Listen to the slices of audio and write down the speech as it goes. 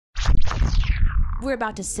We're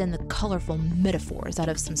about to send the colorful metaphors out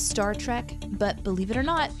of some Star Trek, but believe it or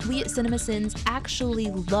not, we at CinemaSins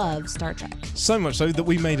actually love Star Trek. So much so that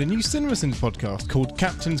we made a new CinemaSins podcast called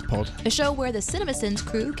Captain's Pod. A show where the CinemaSins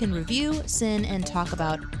crew can review, sin, and talk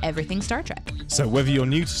about everything Star Trek. So whether you're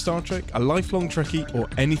new to Star Trek, a lifelong Trekkie, or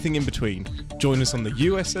anything in between, join us on the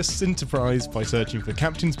USS Enterprise by searching for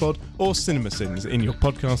Captain's Pod or CinemaSins in your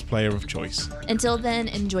podcast player of choice. Until then,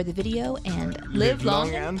 enjoy the video and live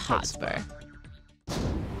long and prosper.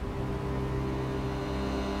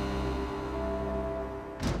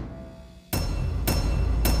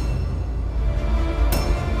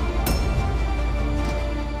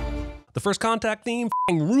 The First Contact theme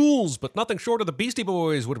rules, but nothing short of the Beastie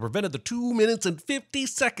Boys would have prevented the 2 minutes and 50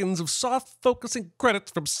 seconds of soft focusing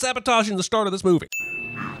credits from sabotaging the start of this movie.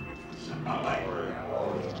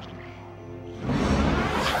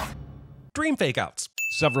 Dream fake-outs.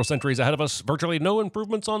 Several centuries ahead of us, virtually no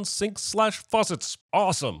improvements on sinks/faucets.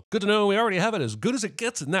 Awesome. Good to know we already have it as good as it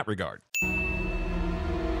gets in that regard.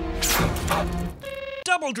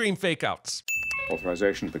 Double dream fake-outs.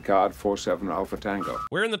 Authorization to Picard 47 Alpha Tango.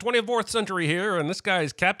 We're in the 24th century here, and this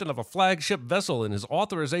guy's captain of a flagship vessel, and his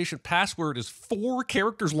authorization password is 4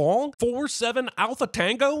 characters long? 47 Alpha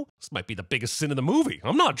Tango? This might be the biggest sin in the movie.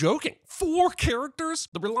 I'm not joking. 4 characters?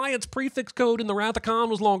 The Reliance prefix code in the Wrath of Khan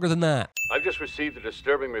was longer than that. I've just received a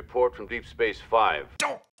disturbing report from Deep Space 5.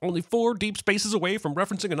 Only 4 deep spaces away from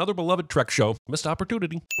referencing another beloved Trek show. Missed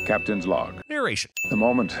opportunity. Captain's log. Narration. The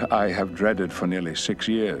moment I have dreaded for nearly 6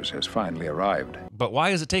 years has finally arrived. But why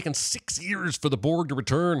has it taken 6 years for the Borg to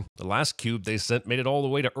return? The last cube they sent made it all the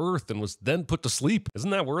way to Earth and was then put to sleep. Isn't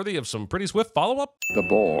that worthy of some pretty swift follow-up? The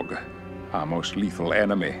Borg, our most lethal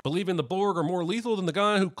enemy. Believing the Borg are more lethal than the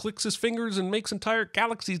guy who clicks his fingers and makes entire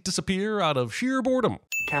galaxies disappear out of sheer boredom.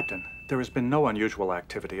 Captain, there has been no unusual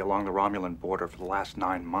activity along the Romulan border for the last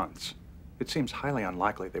 9 months. It seems highly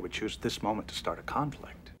unlikely they would choose this moment to start a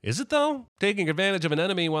conflict. Is it, though? Taking advantage of an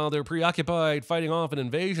enemy while they're preoccupied fighting off an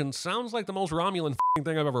invasion sounds like the most Romulan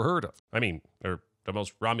thing I've ever heard of. I mean, or the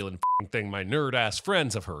most Romulan thing my nerd-ass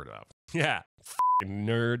friends have heard of. Yeah,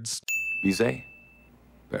 nerds. Bizet?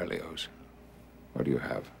 Berlioz. What do you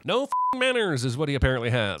have? No manners is what he apparently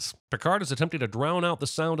has. Picard is attempting to drown out the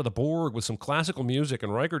sound of the Borg with some classical music,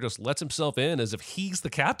 and Riker just lets himself in as if he's the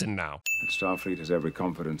captain now. Starfleet has every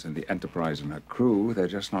confidence in the Enterprise and her crew. They're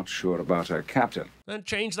just not sure about her captain. Then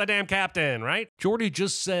change the damn captain, right? Geordi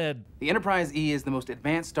just said... The Enterprise E is the most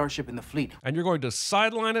advanced starship in the fleet. And you're going to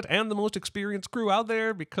sideline it and the most experienced crew out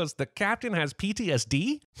there because the captain has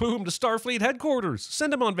PTSD? Move him to Starfleet headquarters.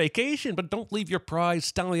 Send him on vacation, but don't leave your prize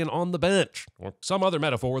stallion on the bench. Or some other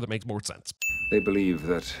metaphor that makes more sense. They believe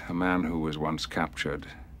that a man who was once captured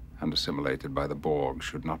and assimilated by the Borg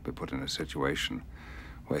should not be put in a situation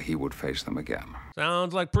where he would face them again.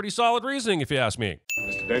 Sounds like pretty solid reasoning, if you ask me.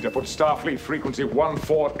 Mr. Data, put Starfleet frequency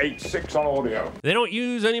 1486 on audio. They don't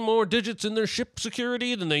use any more digits in their ship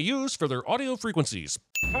security than they use for their audio frequencies.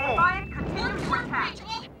 Defiant continues to attack.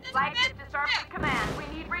 Flagship to Starfleet command.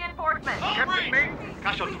 We need reinforcements. Captain Ming,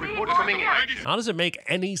 casualty reported coming in. How does it make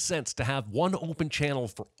any sense to have one open channel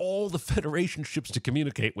for all the Federation ships to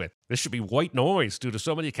communicate with? This should be white noise due to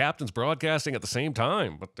so many captains broadcasting at the same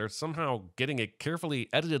time, but they're somehow getting a carefully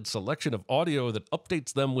edited selection of audio that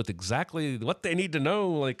updates them with exactly what they need to know,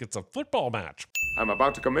 like it's a football match. I'm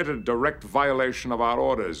about to commit a direct violation of our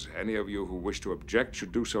orders. Any of you who wish to object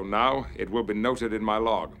should do so now. It will be noted in my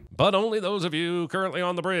log. But only those of you currently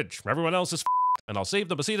on the bridge. Everyone else is and I'll save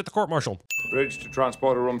them a seat at the court-martial. Bridge to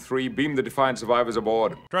Transporter Room 3. Beam the Defiant survivors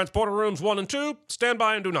aboard. Transporter Rooms 1 and 2, stand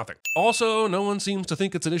by and do nothing. Also, no one seems to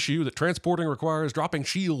think it's an issue that transporting requires dropping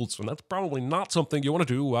shields, and that's probably not something you want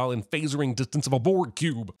to do while in phasering distance of a Borg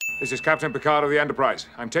cube. This is Captain Picard of the Enterprise.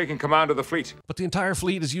 I'm taking command of the fleet. But the entire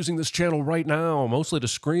fleet is using this channel right now, mostly to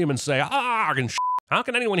scream and say, "Ah!" and How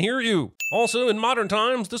can anyone hear you? Also, in modern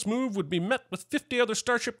times, this move would be met with 50 other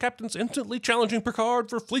starship captains instantly challenging Picard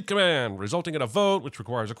for fleet command, resulting in a vote which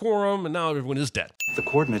requires a quorum, and now everyone is dead. The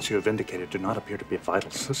coordinates you have indicated do not appear to be a vital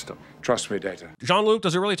system. Trust me, Data. Jean-Luc,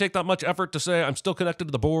 does it really take that much effort to say, I'm still connected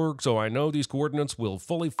to the Borg, so I know these coordinates will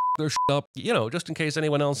fully f their shit up? You know, just in case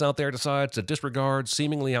anyone else out there decides to disregard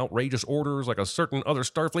seemingly outrageous orders like a certain other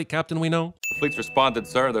Starfleet captain we know? Fleet's responded,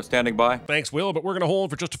 sir. They're standing by. Thanks, Will, but we're going to hold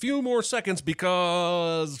for just a few more seconds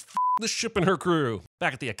because the ship and her crew.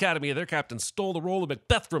 Back at the Academy, their captain stole the role of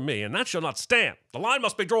Macbeth from me, and that shall not stand. The line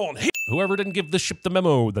must be drawn here. Whoever didn't give the ship the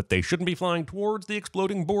memo that they shouldn't be flying towards the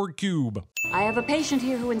exploding Borg cube. I have a patient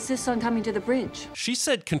here who insists on coming to the bridge. She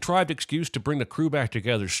said contrived excuse to bring the crew back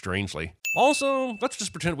together strangely. Also, let's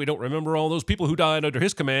just pretend we don't remember all those people who died under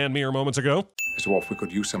his command mere moments ago. Mr. Worf, we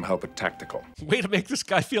could use some help at tactical. Way to make this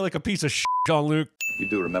guy feel like a piece of shit, Jean-Luc. You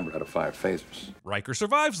do remember how to fire phasers. Riker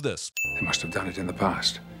survives this. They must have done it in the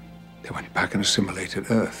past. They went back and assimilated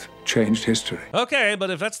Earth, changed history. Okay, but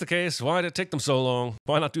if that's the case, why did it take them so long?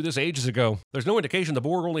 Why not do this ages ago? There's no indication the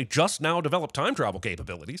Borg only just now developed time travel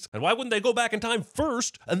capabilities. And why wouldn't they go back in time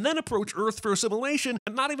first and then approach Earth for assimilation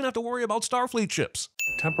and not even have to worry about Starfleet ships?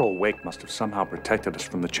 Temporal wake must have somehow protected us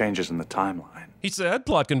from the changes in the timeline. He said,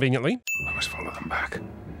 plot conveniently. I must follow them back.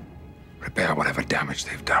 Repair whatever damage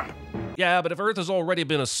they've done. Yeah, but if Earth has already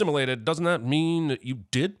been assimilated, doesn't that mean that you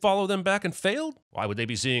did follow them back and failed? Why would they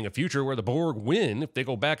be seeing a future where the Borg win if they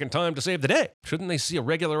go back in time to save the day? Shouldn't they see a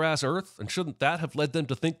regular-ass Earth? And shouldn't that have led them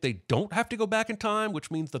to think they don't have to go back in time,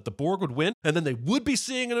 which means that the Borg would win, and then they would be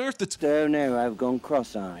seeing an Earth that's... Oh no, I've gone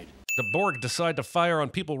cross-eyed. The Borg decide to fire on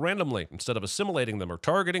people randomly instead of assimilating them or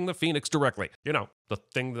targeting the Phoenix directly. You know, the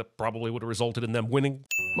thing that probably would have resulted in them winning.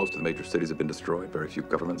 Most of the major cities have been destroyed, very few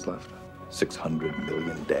governments left. 600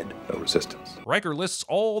 million dead, no resistance. Riker lists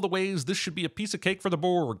all the ways this should be a piece of cake for the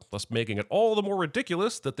Borg, thus making it all the more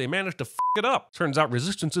ridiculous that they managed to f it up. Turns out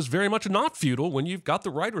resistance is very much not futile when you've got the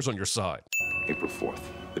writers on your side. April 4th,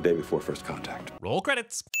 the day before first contact. Roll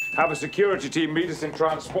credits. Have a security team meet us in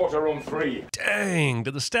Transporter Room 3. Dang,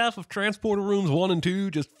 did the staff of Transporter Rooms 1 and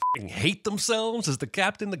 2 just f***ing hate themselves as the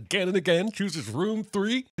captain again and again chooses Room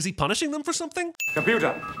 3? Is he punishing them for something?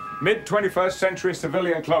 Computer, mid-21st century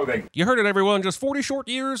civilian clothing. You heard it, everyone. Just 40 short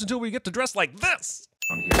years until we get to dress like this.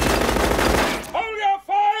 Hold your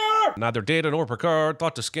fire! Neither Data nor Picard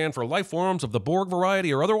thought to scan for life forms of the Borg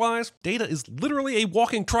variety or otherwise. Data is literally a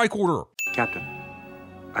walking tricorder. Captain,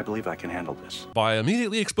 I believe I can handle this. By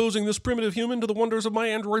immediately exposing this primitive human to the wonders of my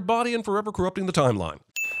android body and forever corrupting the timeline.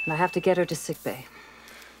 I have to get her to sickbay.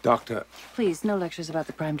 Doctor. Please, no lectures about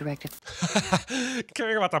the Prime Directive.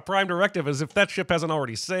 Caring about the Prime Directive as if that ship hasn't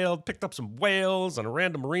already sailed, picked up some whales and a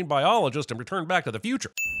random marine biologist and returned back to the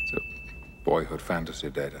future. So, boyhood fantasy,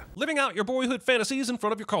 Data. Living out your boyhood fantasies in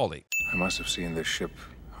front of your colleague. I must have seen this ship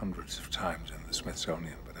hundreds of times in the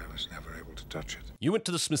Smithsonian, but I was never able to touch it. You went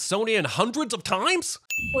to the Smithsonian hundreds of times?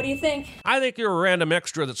 What do you think? I think you're a random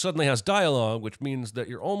extra that suddenly has dialogue, which means that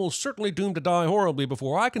you're almost certainly doomed to die horribly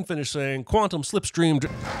before I can finish saying quantum slipstream.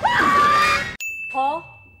 Paul?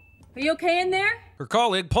 Are you okay in there? Her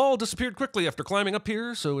colleague, Paul, disappeared quickly after climbing up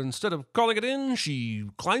here, so instead of calling it in, she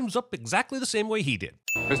climbs up exactly the same way he did.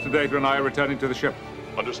 Mr. Data and I are returning to the ship.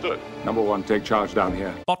 Understood. Number 1, take charge down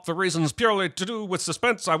here. But for reasons purely to do with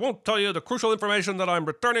suspense, I won't tell you the crucial information that I'm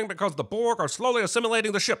returning because the Borg are slowly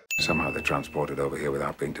assimilating the ship. Somehow they transported over here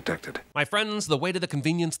without being detected. My friends, the weight of the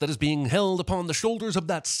convenience that is being held upon the shoulders of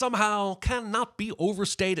that somehow cannot be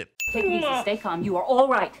overstated. Take it easy, stay calm. You are all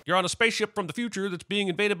right. You're on a spaceship from the future that's being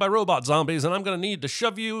invaded by robot zombies, and I'm gonna need to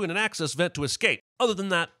shove you in an access vent to escape. Other than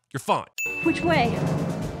that, you're fine. Which way?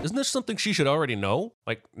 Isn't this something she should already know?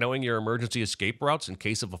 Like knowing your emergency escape routes in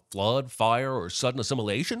case of a flood, fire, or sudden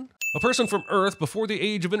assimilation? A person from Earth before the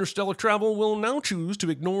age of interstellar travel will now choose to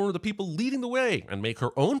ignore the people leading the way and make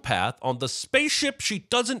her own path on the spaceship she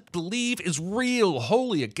doesn't believe is real,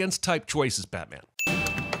 wholly against type choices, Batman.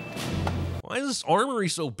 Why is this armory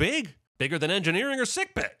so big? Bigger than engineering or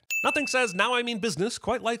sickbay? Nothing says, now I mean business,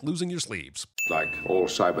 quite like losing your sleeves. Like all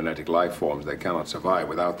cybernetic life forms, they cannot survive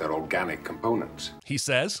without their organic components. He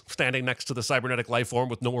says, standing next to the cybernetic life form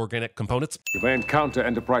with no organic components. You may encounter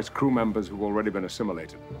Enterprise crew members who've already been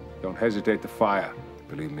assimilated. Don't hesitate to fire.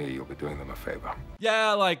 Believe me, you'll be doing them a favor.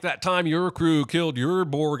 Yeah, like that time your crew killed your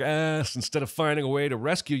Borg ass instead of finding a way to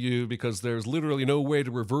rescue you because there's literally no way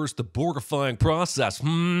to reverse the Borgifying process,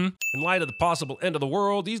 In light of the possible end of the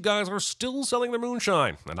world, these guys are still selling their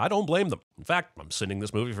moonshine, and I don't blame them. In fact, I'm sending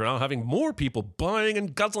this movie for now having more people buying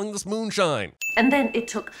and guzzling this moonshine. And then it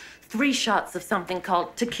took 3 shots of something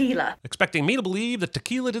called tequila. Expecting me to believe that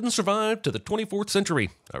tequila didn't survive to the 24th century.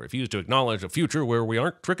 I refuse to acknowledge a future where we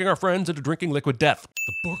aren't tricking our friends into drinking liquid death.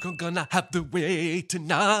 The Borg are gonna have their way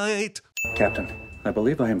tonight. Captain, I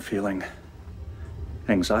believe I am feeling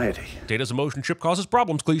anxiety. Data's emotion chip causes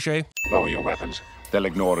problems, cliche. Lower your weapons. They'll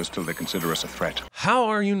ignore us till they consider us a threat. How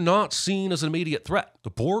are you not seen as an immediate threat? The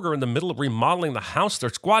Borg are in the middle of remodeling the house they're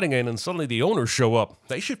squatting in and suddenly the owners show up.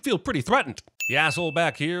 They should feel pretty threatened. The asshole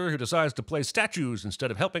back here who decides to play statues instead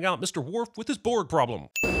of helping out Mr. Worf with his Borg problem.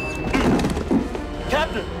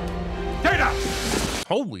 Captain! Data!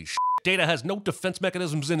 Holy shit. Data has no defense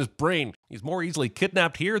mechanisms in his brain. He's more easily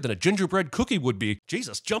kidnapped here than a gingerbread cookie would be.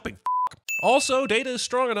 Jesus, jumping. Also, Data is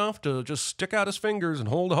strong enough to just stick out his fingers and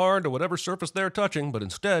hold hard to whatever surface they're touching, but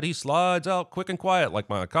instead he slides out quick and quiet like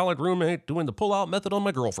my college roommate doing the pull-out method on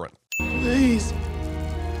my girlfriend. Please,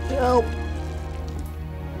 help.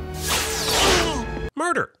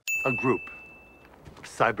 Murder. A group of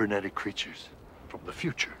cybernetic creatures from the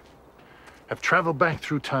future have traveled back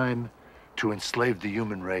through time to enslave the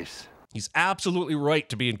human race. He's absolutely right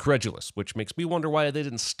to be incredulous, which makes me wonder why they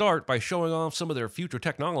didn't start by showing off some of their future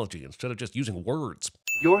technology instead of just using words.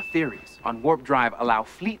 Your theories on warp drive allow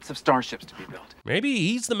fleets of starships to be built. Maybe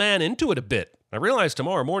ease the man into it a bit. I realize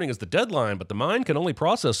tomorrow morning is the deadline, but the mind can only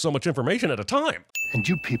process so much information at a time. And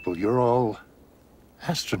you people, you're all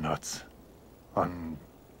astronauts on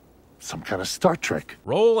some kind of Star Trek.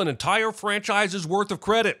 Roll an entire franchise's worth of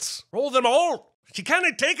credits. Roll them all. She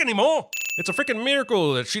can't take any more. It's a freaking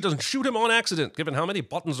miracle that she doesn't shoot him on accident, given how many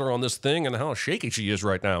buttons are on this thing and how shaky she is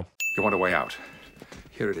right now. You want a way out?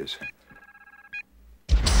 Here it is.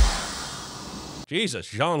 Jesus,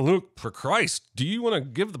 Jean-Luc, for Christ, do you want to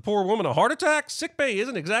give the poor woman a heart attack? Sickbay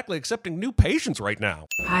isn't exactly accepting new patients right now.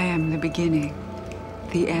 I am the beginning,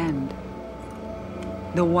 the end,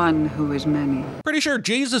 the one who is many. Pretty sure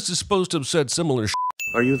Jesus is supposed to have said similar shit.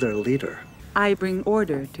 Are you their leader? I bring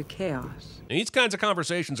order to chaos. And these kinds of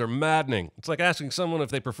conversations are maddening. It's like asking someone if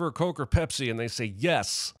they prefer Coke or Pepsi and they say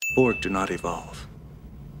yes. Borg do not evolve.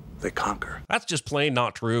 They conquer. That's just plain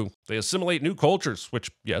not true. They assimilate new cultures,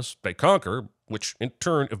 which, yes, they conquer, which in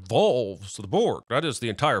turn evolves the Borg. That is the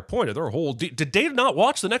entire point of their whole... Did Data not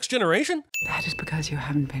watch The Next Generation? That is because you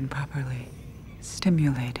haven't been properly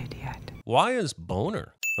stimulated yet. Why is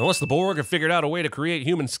boner? Unless the Borg have figured out a way to create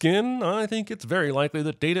human skin, I think it's very likely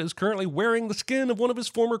that Data is currently wearing the skin of one of his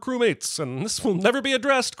former crewmates, and this will never be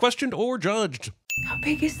addressed, questioned, or judged. How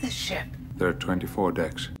big is this ship? There are 24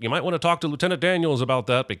 decks. You might want to talk to Lieutenant Daniels about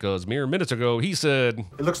that, because mere minutes ago he said...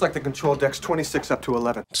 It looks like the control deck's 26 up to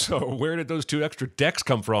 11. So where did those 2 extra decks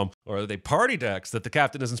come from? Or are they party decks that the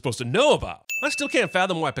captain isn't supposed to know about? I still can't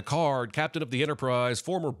fathom why Picard, captain of the Enterprise,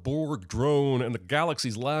 former Borg drone, and the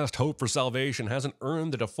galaxy's last hope for salvation hasn't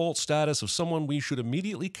earned the default status of someone we should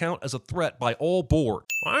immediately count as a threat by all Borg.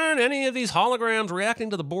 Why aren't any of these holograms reacting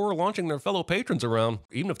to the Borg launching their fellow patrons around?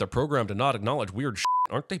 Even if they're programmed to not acknowledge weird shit,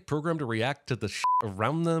 aren't they programmed to react to the shit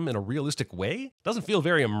around them in a realistic way? Doesn't feel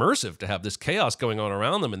very immersive to have this chaos going on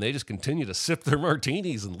around them and they just continue to sip their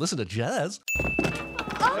martinis and listen to jazz.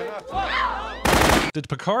 Did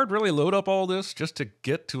Picard really load up all this just to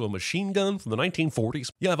get to a machine gun from the 1940s?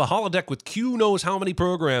 You have a holodeck with Q knows how many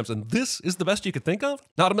programs, and this is the best you could think of?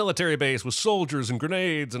 Not a military base with soldiers and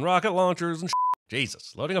grenades and rocket launchers and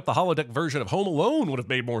Jesus, loading up the holodeck version of Home Alone would have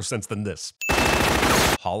made more sense than this.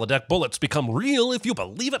 Holodeck bullets become real if you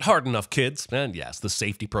believe it hard enough, kids. And yes, the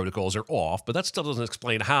safety protocols are off, but that still doesn't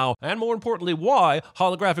explain how, and more importantly, why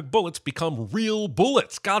holographic bullets become real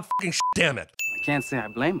bullets. God fucking damn it. I can't say I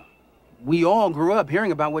blame them. We all grew up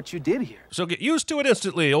hearing about what you did here. So get used to it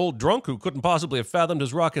instantly, old drunk who couldn't possibly have fathomed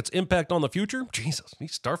his rocket's impact on the future. Jesus,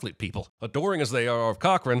 these Starfleet people, adoring as they are of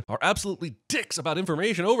Cochrane, are absolutely dicks about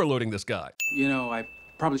information overloading this guy. You know, I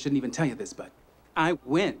probably shouldn't even tell you this, but I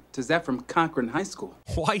went to Zeph from Cochrane High School.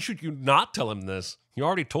 Why should you not tell him this? You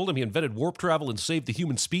already told him he invented warp travel and saved the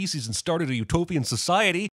human species and started a utopian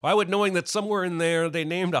society. Why would knowing that somewhere in there they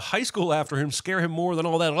named a high school after him scare him more than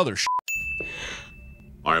all that other shit?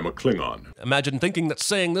 I am a Klingon. Imagine thinking that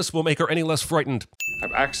saying this will make her any less frightened.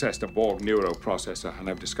 I've accessed a Borg neuroprocessor, and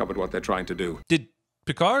I've discovered what they're trying to do. Did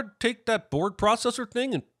Picard take that Borg processor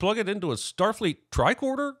thing and plug it into a Starfleet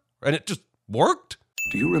tricorder? And it just worked?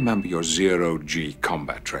 Do you remember your zero-G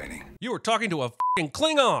combat training? You were talking to a f***ing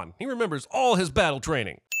Klingon. He remembers all his battle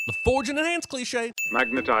training. The forge and enhance cliche.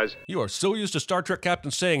 Magnetize. You are so used to Star Trek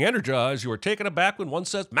captains saying energize, you are taken aback when one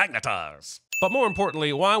says magnetize. But more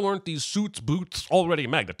importantly, why weren't these suits' boots already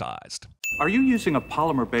magnetized? Are you using a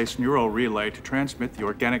polymer-based neural relay to transmit the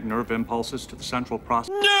organic nerve impulses to the central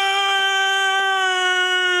process? Nerd!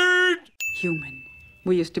 Human.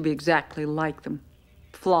 We used to be exactly like them.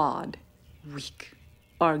 Flawed. Weak.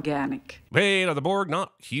 Organic. Wait, are the Borg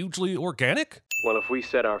not hugely organic? Well, if we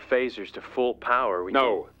set our phasers to full power, we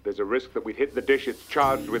No, there's a risk that we'd hit the dish. It's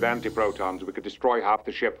charged with antiprotons. We could destroy half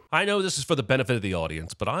the ship. I know this is for the benefit of the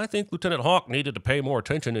audience, but I think Lieutenant Hawk needed to pay more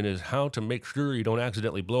attention in his how to make sure you don't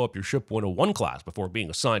accidentally blow up your Ship 101 class before being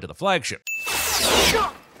assigned to the flagship.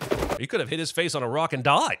 He could have hit his face on a rock and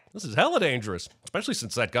died. This is hella dangerous, especially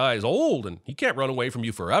since that guy is old and he can't run away from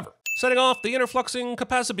you forever. Setting off the interfluxing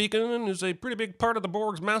capacibeacon is a pretty big part of the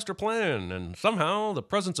Borg's master plan, and somehow the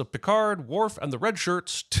presence of Picard, Worf, and the Red Shirt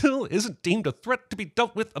still isn't deemed a threat to be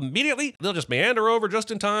dealt with immediately. They'll just meander over just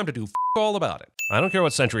in time to do all about it. I don't care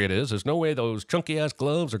what century it is, there's no way those chunky-ass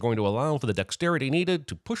gloves are going to allow for the dexterity needed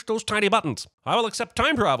to push those tiny buttons. I will accept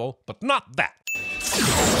time travel, but not that.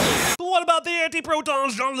 But what about the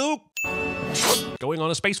anti-protons, Jean-Luc? Going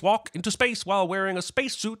on a spacewalk into space while wearing a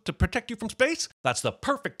spacesuit to protect you from space? That's the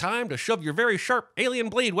perfect time to shove your very sharp alien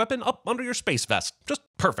blade weapon up under your space vest. Just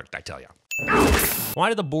perfect, I tell you. Why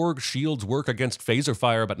do the Borg shields work against phaser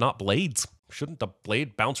fire but not blades? Shouldn't the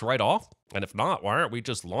blade bounce right off? And if not, why aren't we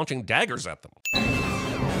just launching daggers at them?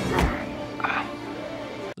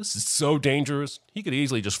 This is so dangerous. He could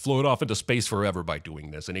easily just float off into space forever by doing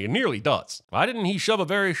this, and he nearly does. Why didn't he shove a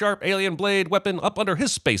very sharp alien blade weapon up under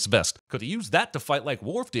his space vest? Could he use that to fight like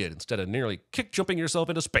Worf did instead of nearly kick-jumping yourself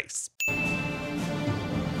into space?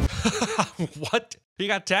 What? He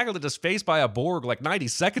got tackled into space by a Borg like 90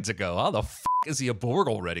 seconds ago. How the f*** is he a Borg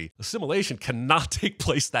already? Assimilation cannot take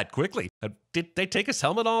place that quickly. Did they take his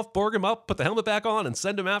helmet off, Borg him up, put the helmet back on, and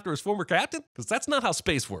send him after his former captain? Because that's not how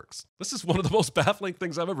space works. This is one of the most baffling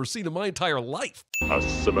things I've ever seen in my entire life.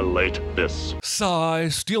 Assimilate this. Sigh,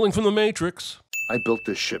 stealing from the Matrix. I built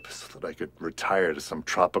this ship so that I could retire to some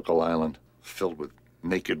tropical island filled with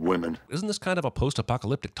naked women. Isn't this kind of a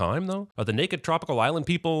post-apocalyptic time, though? Are the naked tropical island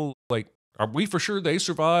people, like, are we for sure they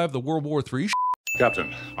survived the World War III shit?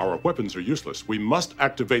 Captain, our weapons are useless. We must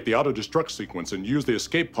activate the auto-destruct sequence and use the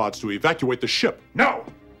escape pods to evacuate the ship. No!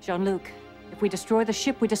 Jean-Luc, if we destroy the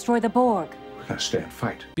ship, we destroy the Borg. We're gonna stay and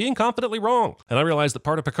fight. Being confidently wrong. And I realize that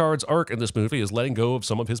part of Picard's arc in this movie is letting go of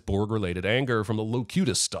some of his Borg-related anger from the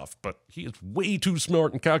Locutus stuff, but he is way too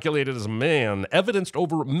smart and calculated as a man, evidenced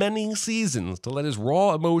over many seasons, to let his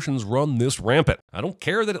raw emotions run this rampant. I don't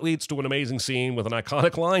care that it leads to an amazing scene with an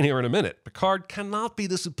iconic line here in a minute. Picard cannot be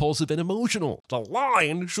this impulsive and emotional. The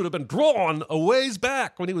line should have been drawn a ways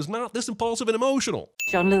back when he was not this impulsive and emotional.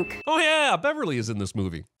 Jean-Luc. Oh yeah, Beverly is in this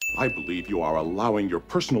movie. I believe you are allowing your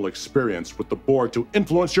personal experience with the Borg to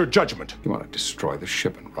influence your judgment. You want to destroy the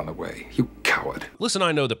ship and run away, you coward. Listen,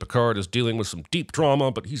 I know that Picard is dealing with some deep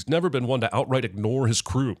trauma, but he's never been one to outright ignore his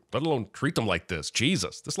crew, let alone treat them like this.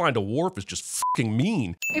 Jesus, this line to Worf is just fucking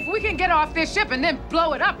mean. If we can get off this ship and then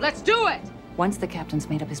blow it up, let's do it! Once the captain's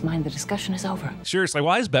made up his mind, the discussion is over. Seriously,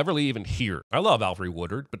 why is Beverly even here? I love Alfre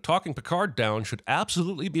Woodard, but talking Picard down should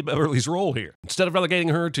absolutely be Beverly's role here. Instead of relegating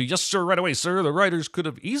her to, yes sir, right away sir, the writers could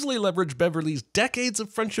have easily leveraged Beverly's decades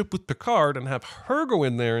of friendship with Picard and have her go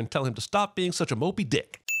in there and tell him to stop being such a mopey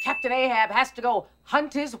dick. Captain Ahab has to go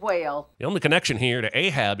hunt his whale. The only connection here to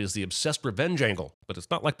Ahab is the obsessed revenge angle, but it's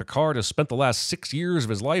not like Picard has spent the last 6 years of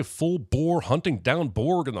his life full bore hunting down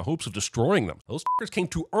Borg in the hopes of destroying them. Those f***ers came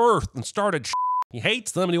to Earth and started shit. He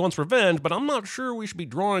hates them and he wants revenge, but I'm not sure we should be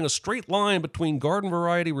drawing a straight line between garden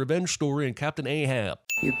variety revenge story and Captain Ahab.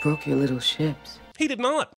 You broke your little ships. He did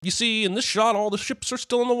not. You see, in this shot, all the ships are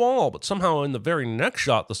still on the wall, but somehow in the very next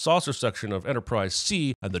shot, the saucer section of Enterprise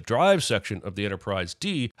C and the drive section of the Enterprise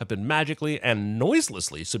D have been magically and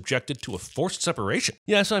noiselessly subjected to a forced separation.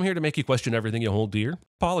 Yes, I'm here to make you question everything you hold dear.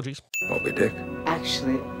 Apologies. Moby Dick.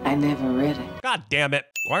 Actually, I never read it. God damn it.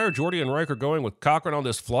 Why are Geordi and Riker going with Cochrane on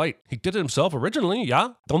this flight? He did it himself originally, yeah?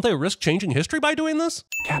 Don't they risk changing history by doing this?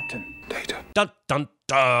 Captain. Data. Dun dun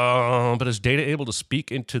dun. But is Data able to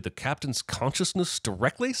speak into the captain's consciousness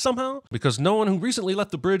directly somehow? Because no one who recently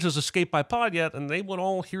left the bridge has escaped by pod yet, and they would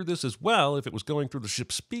all hear this as well if it was going through the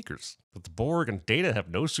ship's speakers. But the Borg and Data have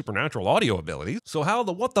no supernatural audio abilities, so how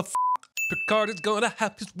the what the f***? Picard is gonna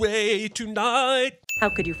have his way tonight. How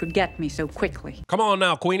could you forget me so quickly? Come on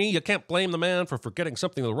now, Queenie. You can't blame the man for forgetting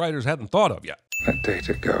something the writers hadn't thought of yet. Let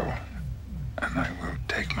Data go, and I will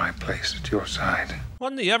take my place at your side.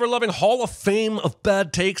 What in the ever-loving Hall of Fame of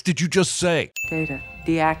bad takes did you just say? Data,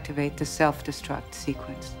 deactivate the self-destruct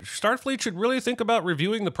sequence. Starfleet should really think about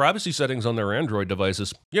reviewing the privacy settings on their Android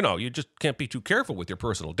devices. You know, you just can't be too careful with your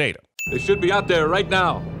personal data. They should be out there right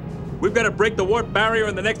now. We've got to break the warp barrier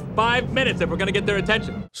in the next 5 minutes if we're going to get their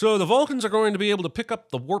attention. So the Vulcans are going to be able to pick up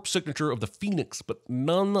the warp signature of the Phoenix, but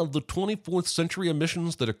none of the 24th century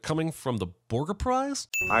emissions that are coming from the Borg Prize?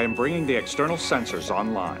 I am bringing the external sensors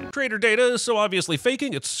online. Trader Data is so obviously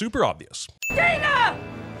faking, it's super obvious. Data!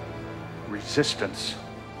 Resistance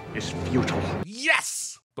is futile.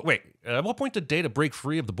 Yes! But wait, at what point did Data break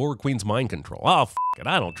free of the Borg Queen's mind control? Oh, f it,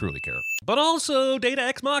 I don't truly care. But also, Data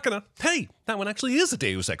Ex Machina. Hey, that one actually is a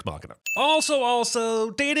Deus Ex Machina. Also,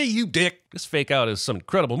 Data, you dick. This fake out is some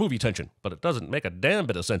incredible movie tension, but it doesn't make a damn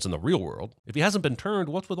bit of sense in the real world. If he hasn't been turned,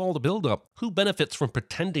 what's with all the buildup? Who benefits from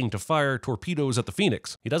pretending to fire torpedoes at the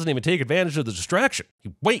Phoenix? He doesn't even take advantage of the distraction.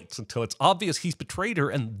 He waits until it's obvious he's betrayed her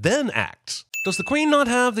and then acts. Does the Queen not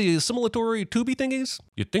have the assimilatory tubey thingies?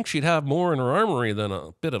 You'd think she'd have more in her armory than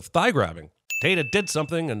a bit of thigh grabbing. Data did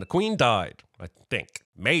something and the Queen died. I think.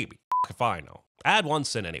 Maybe. If I know. Add one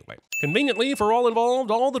sin anyway. Conveniently, for all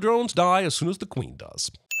involved, all the drones die as soon as the Queen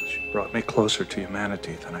does. She brought me closer to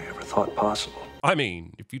humanity than I ever thought possible. I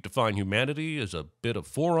mean, if you define humanity as a bit of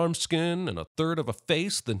forearm skin and a third of a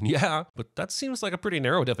face, then yeah, but that seems like a pretty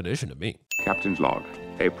narrow definition to me. Captain's log,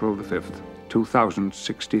 April the 5th,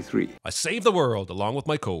 2063. I saved the world along with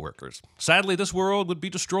my co-workers. Sadly, this world would be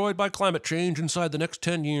destroyed by climate change inside the next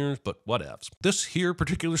 10 years, but whatevs. This here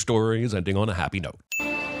particular story is ending on a happy note.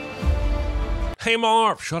 Hey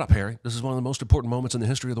Marv! Shut up, Harry. This is one of the most important moments in the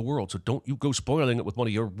history of the world, so don't you go spoiling it with one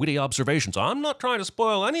of your witty observations. I'm not trying to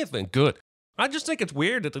spoil anything good. I just think it's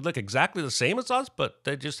weird that they look exactly the same as us, but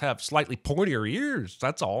they just have slightly pointier ears,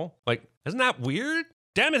 that's all. Like, isn't that weird?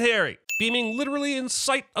 Damn it, Harry! Beaming literally in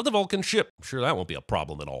sight of the Vulcan ship. I'm sure that won't be a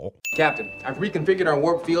problem at all. Captain, I've reconfigured our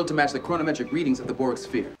warp field to match the chronometric readings of the Borg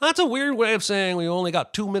sphere. That's a weird way of saying we only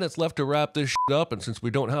got 2 minutes left to wrap this shit up, and since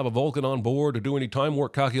we don't have a Vulcan on board to do any time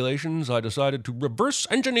warp calculations, I decided to reverse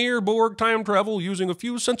engineer Borg time travel using a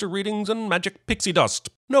few sensor readings and magic pixie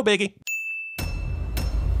dust. No biggie.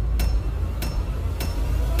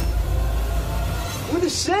 We're the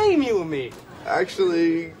same, you and me.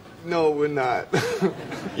 Actually, no, we're not.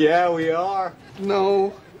 Yeah, we are.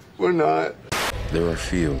 No, we're not. There are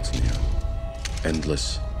fields, Neo.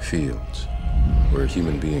 Endless fields where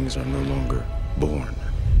human beings are no longer born.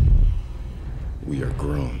 We are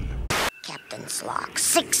grown. Captain's log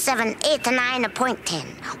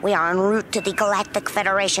 678-9.10. We are en route to the Galactic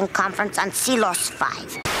Federation Conference on Celos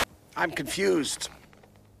 5. I'm confused.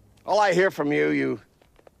 All I hear from you, you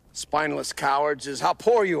spineless cowards, is how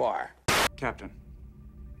poor you are. Captain,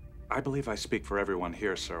 I believe I speak for everyone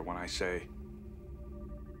here, sir, when I say...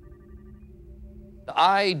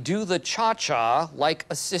 I do the cha-cha like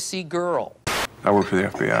a sissy girl. I work for the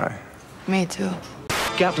FBI. Me too.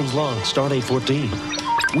 Captain's log, Stardate 14.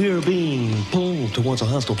 We're being pulled towards a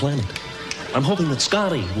hostile planet. I'm hoping that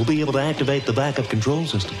Scotty will be able to activate the backup control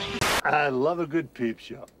system. I love a good peep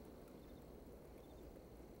show.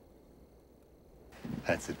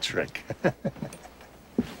 That's a trick.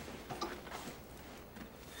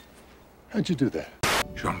 How'd you do that?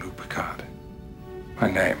 Jean-Luc Picard. My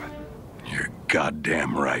name. You're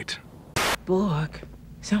goddamn right. Borg.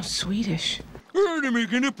 Sounds Swedish.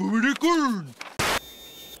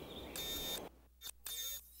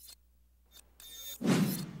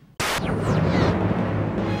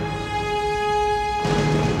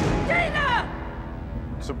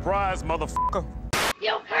 Surprise, motherfucker.